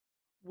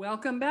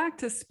Welcome back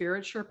to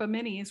Spirit Sherpa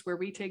Minis, where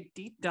we take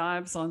deep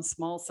dives on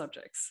small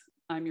subjects.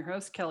 I'm your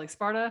host, Kelle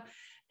Sparta,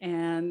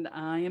 and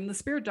I am the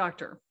Spirit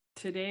Doctor.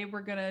 Today, we're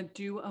going to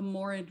do a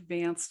more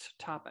advanced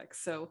topic.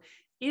 So,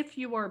 if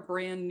you are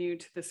brand new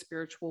to the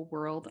spiritual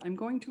world, I'm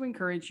going to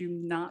encourage you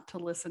not to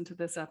listen to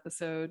this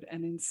episode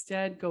and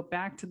instead go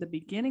back to the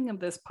beginning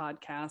of this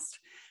podcast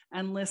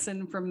and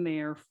listen from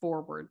there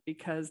forward,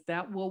 because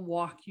that will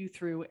walk you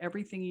through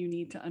everything you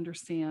need to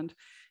understand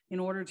in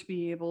order to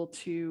be able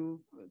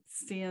to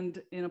stand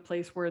in a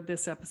place where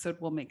this episode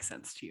will make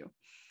sense to you.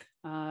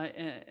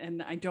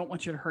 And I don't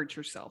want you to hurt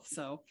yourself.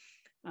 So,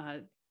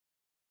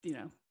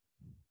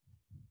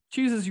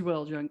 choose as you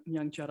will,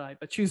 young Jedi,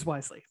 but choose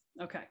wisely.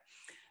 Okay.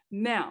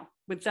 Now,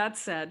 with that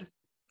said,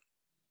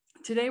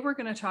 today we're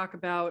going to talk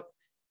about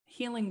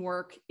healing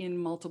work in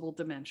multiple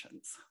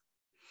dimensions.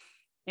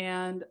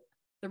 And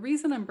the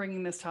reason I'm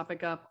bringing this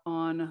topic up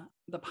on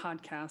the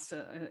podcast,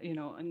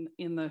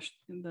 in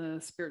the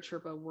Spirit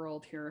Sherpa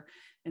world here,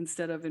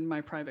 instead of in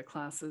my private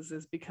classes,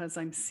 is because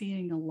I'm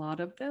seeing a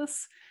lot of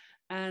this,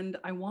 and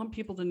I want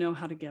people to know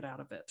how to get out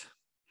of it.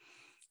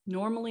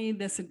 Normally,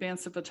 this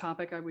advanced of a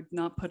topic I would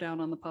not put out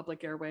on the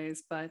public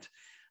airways, but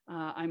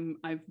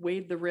I've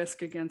weighed the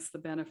risk against the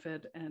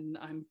benefit, and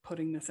I'm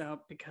putting this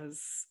out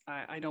because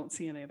I don't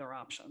see any other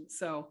option.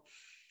 So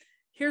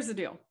here's the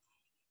deal.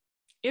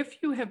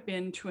 If you have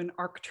been to an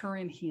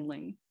Arcturian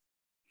healing,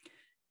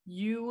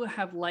 you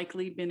have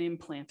likely been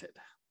implanted.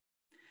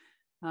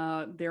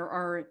 There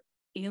are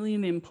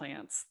alien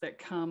implants that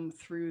come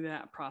through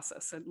that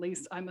process. At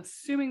least I'm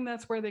assuming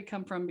that's where they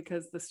come from,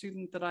 because the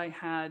student that I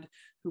had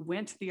who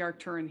went to the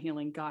Arcturian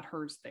healing got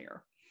hers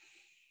there.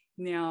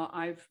 Now,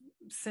 I've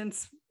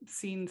since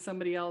seen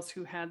somebody else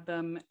who had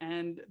them,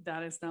 and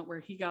that is not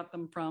where he got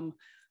them from.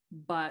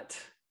 But,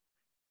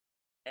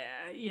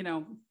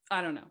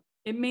 I don't know.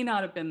 It may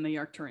not have been the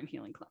Arcturian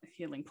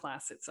healing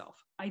class itself.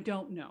 I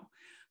don't know.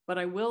 But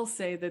I will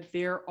say that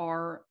there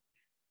are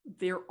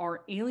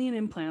alien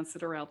implants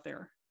that are out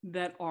there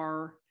that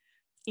are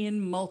in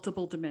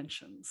multiple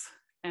dimensions,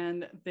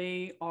 and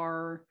they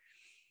are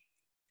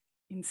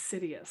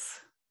insidious.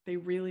 They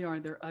really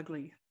are. They're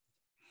ugly.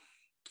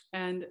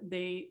 And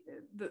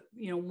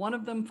one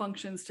of them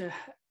functions to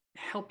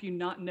help you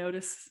not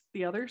notice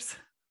the others.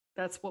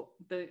 That's what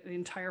the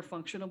entire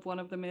function of one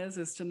of them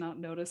is to not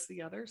notice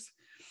the others.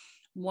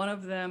 One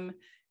of them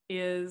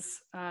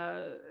is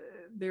the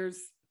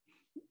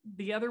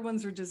other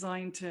ones are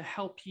designed to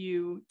help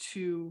you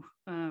to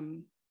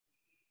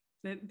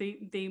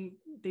they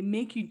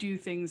make you do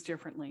things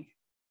differently.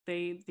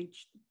 They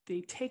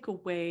take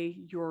away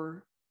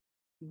your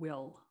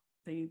will.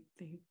 They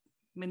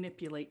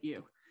manipulate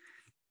you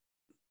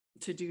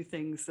to do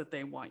things that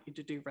they want you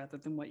to do rather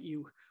than what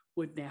you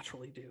would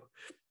naturally do.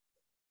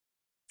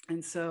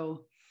 And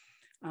so,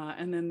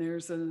 and then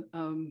there's a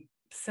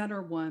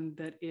center one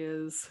that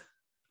is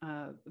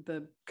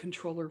the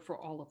controller for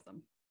all of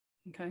them.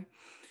 Okay.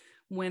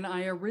 When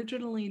I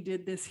originally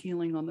did this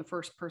healing on the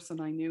first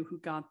person I knew who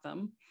got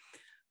them,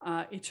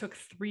 it took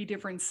 3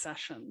 different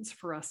sessions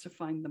for us to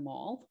find them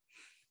all,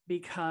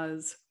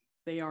 because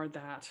they are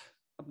that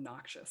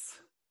obnoxious.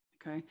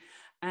 Okay.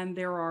 And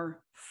there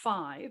are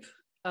 5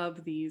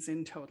 of these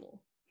in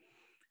total.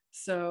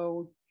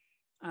 So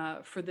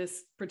for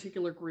this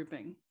particular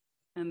grouping,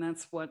 and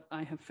that's what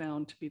I have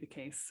found to be the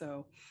case.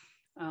 So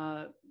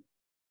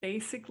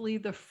basically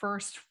the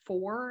first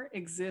 4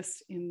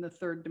 exist in the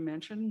 3rd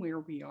dimension where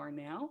we are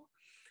now,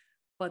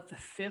 but the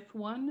 5th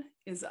one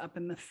is up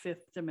in the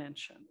 5th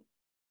dimension.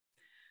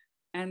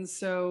 And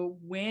so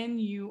when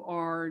you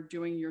are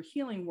doing your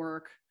healing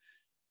work,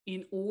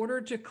 in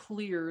order to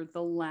clear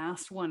the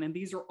last one, and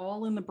these are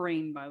all in the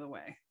brain, by the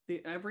way,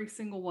 every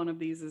single one of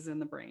these is in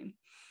the brain.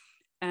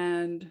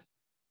 And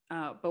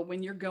but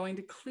when you're going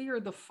to clear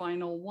the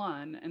final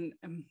one, and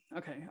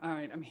okay, all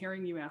right, I'm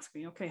hearing you ask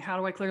me, okay, how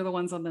do I clear the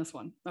ones on this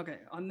one? Okay,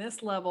 on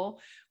this level,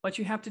 what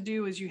you have to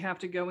do is you have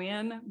to go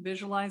in,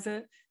 visualize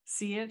it,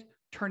 see it,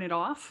 turn it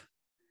off,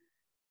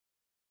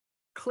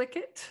 click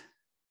it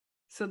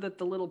so that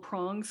the little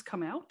prongs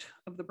come out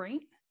of the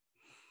brain,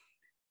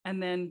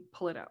 and then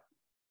pull it out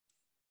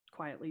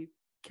quietly,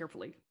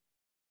 carefully,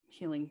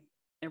 healing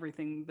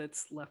everything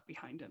that's left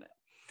behind in it.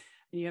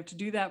 And you have to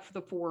do that for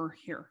the 4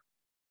 here.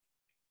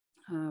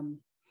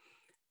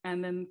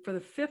 And then for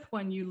the 5th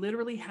one, you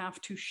literally have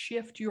to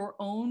shift your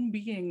own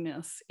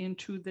beingness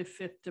into the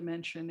 5th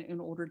dimension in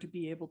order to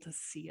be able to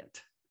see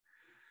it.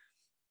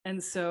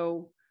 And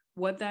so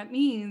what that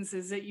means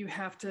is that you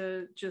have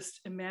to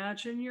just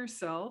imagine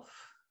yourself.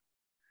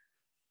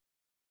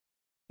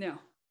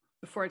 Now,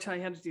 before I tell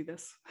you how to do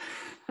this,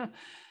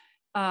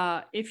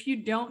 if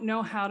you don't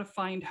know how to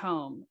find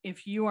home,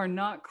 if you are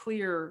not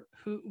clear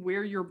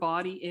where your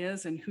body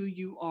is and who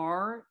you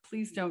are,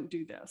 please don't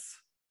do this.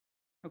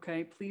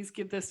 Okay, please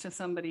give this to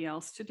somebody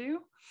else to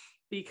do,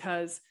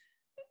 because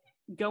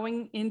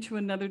going into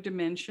another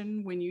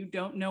dimension when you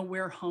don't know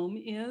where home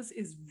is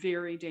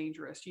very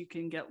dangerous. You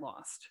can get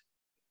lost.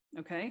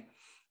 Okay,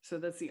 so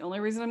that's the only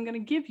reason I'm going to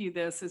give you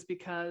this, is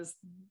because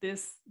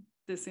this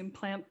this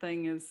implant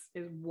thing is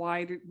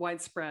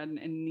widespread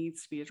and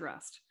needs to be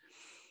addressed.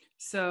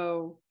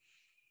 So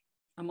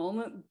I'm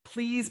only,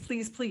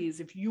 please,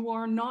 if you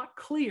are not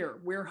clear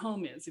where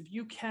home is, if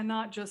you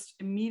cannot just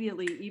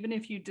immediately, even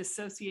if you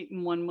dissociate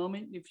in one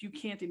moment, if you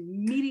can't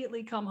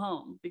immediately come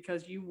home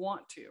because you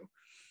want to,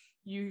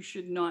 you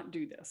should not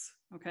do this.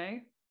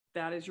 Okay.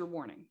 That is your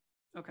warning.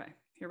 Okay,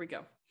 here we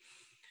go.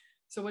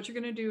 So what you're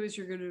going to do is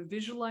you're going to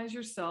visualize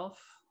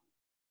yourself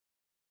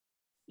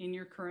in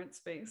your current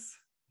space.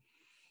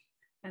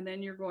 And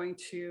then you're going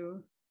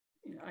to,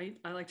 I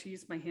like to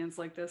use my hands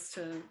like this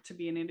to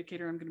be an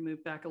indicator. I'm going to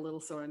move back a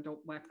little so I don't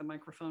whack the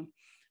microphone.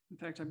 In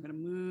fact, I'm going to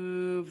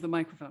move the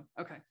microphone.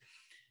 Okay.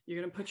 You're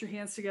going to put your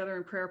hands together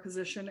in prayer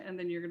position, and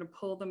then you're going to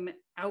pull them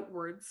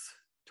outwards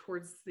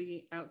towards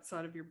the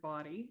outside of your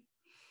body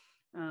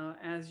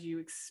as you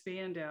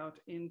expand out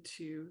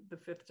into the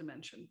fifth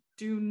dimension.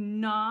 Do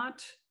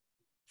not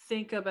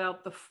think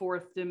about the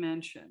fourth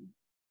dimension.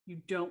 You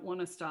don't want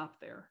to stop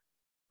there.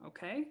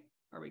 Okay.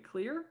 Are we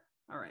clear?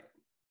 All right.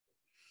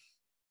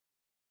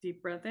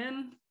 Deep breath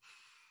in.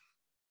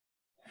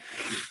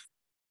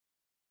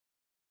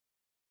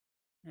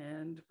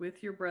 And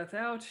with your breath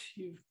out,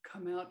 you've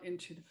come out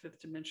into the fifth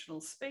dimensional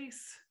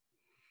space.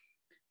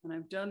 And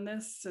I've done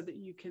this so that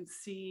you can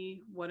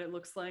see what it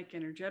looks like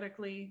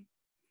energetically.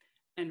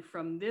 And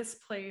from this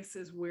place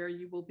is where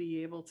you will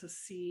be able to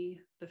see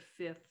the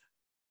fifth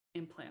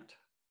implant.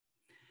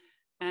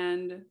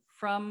 And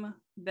from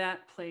that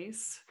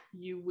place,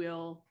 you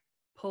will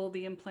pull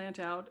the implant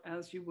out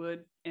as you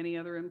would any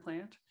other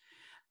implant.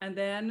 And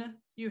then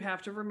you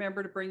have to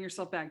remember to bring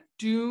yourself back.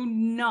 Do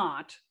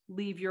not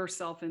leave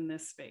yourself in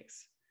this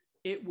space.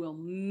 It will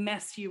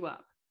mess you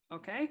up.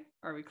 Okay.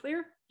 Are we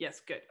clear?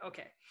 Yes. Good.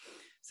 Okay.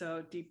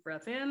 So deep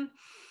breath in,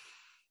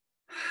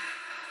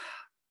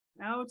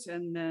 out,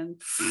 and then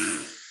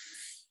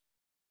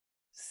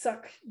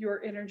suck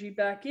your energy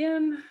back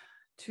in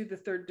to the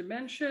third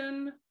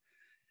dimension.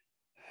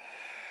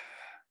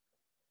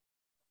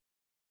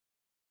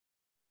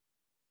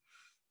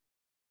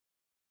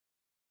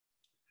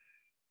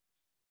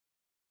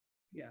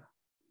 Yeah,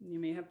 you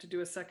may have to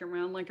do a second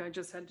round like I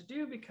just had to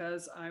do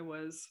because I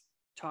was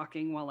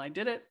talking while I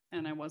did it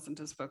and I wasn't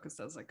as focused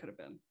as I could have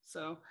been.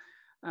 So,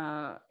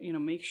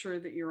 make sure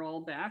that you're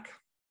all back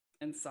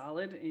and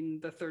solid in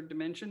the third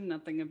dimension.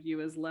 Nothing of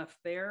you is left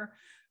there.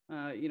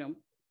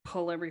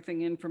 Pull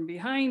everything in from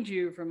behind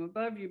you, from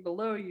above you,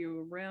 below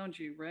you, around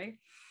you, right?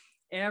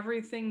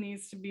 Everything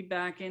needs to be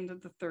back into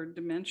the third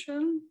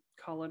dimension.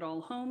 Call it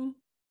all home.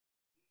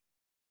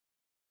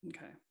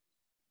 Okay.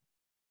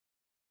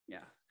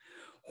 Yeah.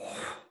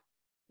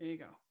 There you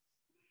go.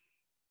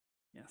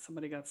 Yeah,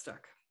 somebody got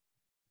stuck.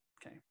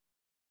 Okay.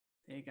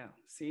 There you go.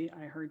 See,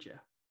 I heard you.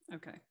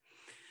 Okay.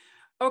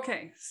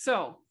 Okay,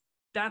 so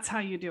that's how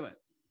you do it.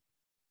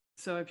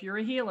 So if you're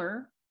a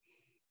healer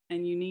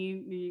and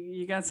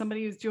you got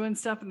somebody who's doing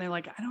stuff and they're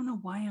like, I don't know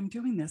why I'm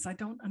doing this. I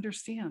don't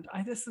understand.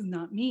 This is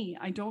not me.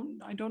 I don't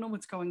know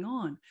what's going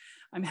on.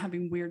 I'm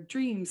having weird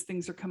dreams.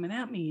 Things are coming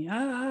at me.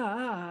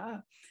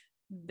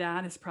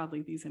 That is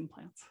probably these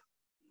implants.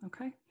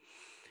 Okay.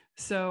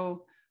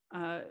 So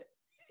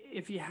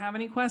if you have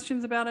any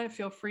questions about it,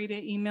 feel free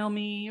to email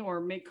me or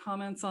make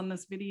comments on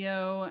this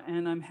video,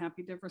 and I'm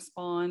happy to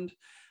respond.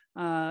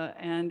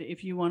 And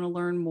if you want to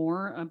learn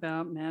more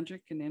about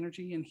magic and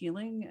energy and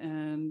healing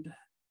and,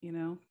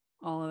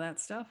 all of that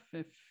stuff,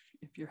 if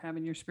you're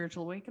having your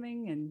spiritual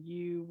awakening and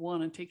you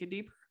want to take it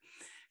deeper,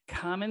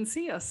 come and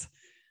see us.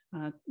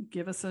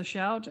 Give us a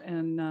shout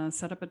and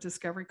set up a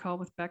discovery call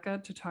with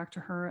Becca to talk to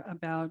her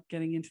about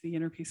getting into the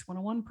Inner Peace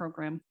 101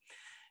 program.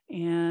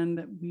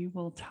 And we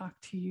will talk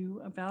to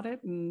you about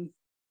it and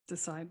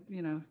decide,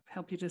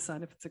 help you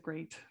decide if it's a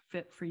great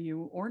fit for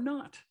you or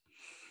not.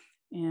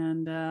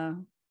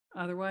 And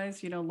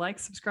otherwise, like,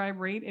 subscribe,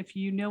 rate. If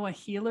you know a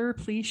healer,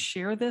 please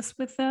share this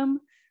with them.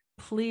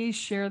 Please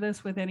share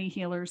this with any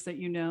healers that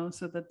you know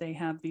so that they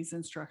have these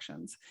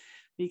instructions,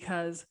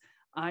 because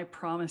I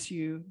promise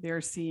you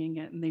they're seeing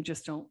it and they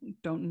just don't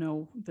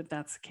know that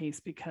that's the case,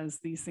 because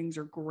these things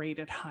are great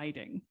at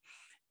hiding.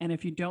 And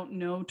if you don't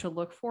know to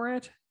look for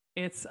it,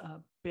 it's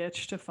a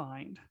bitch to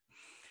find.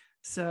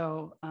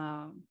 So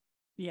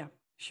yeah,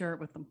 share it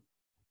with them.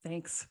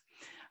 Thanks.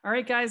 All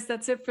right, guys,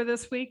 that's it for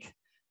this week.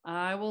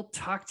 I will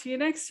talk to you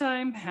next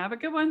time. Have a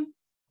good one.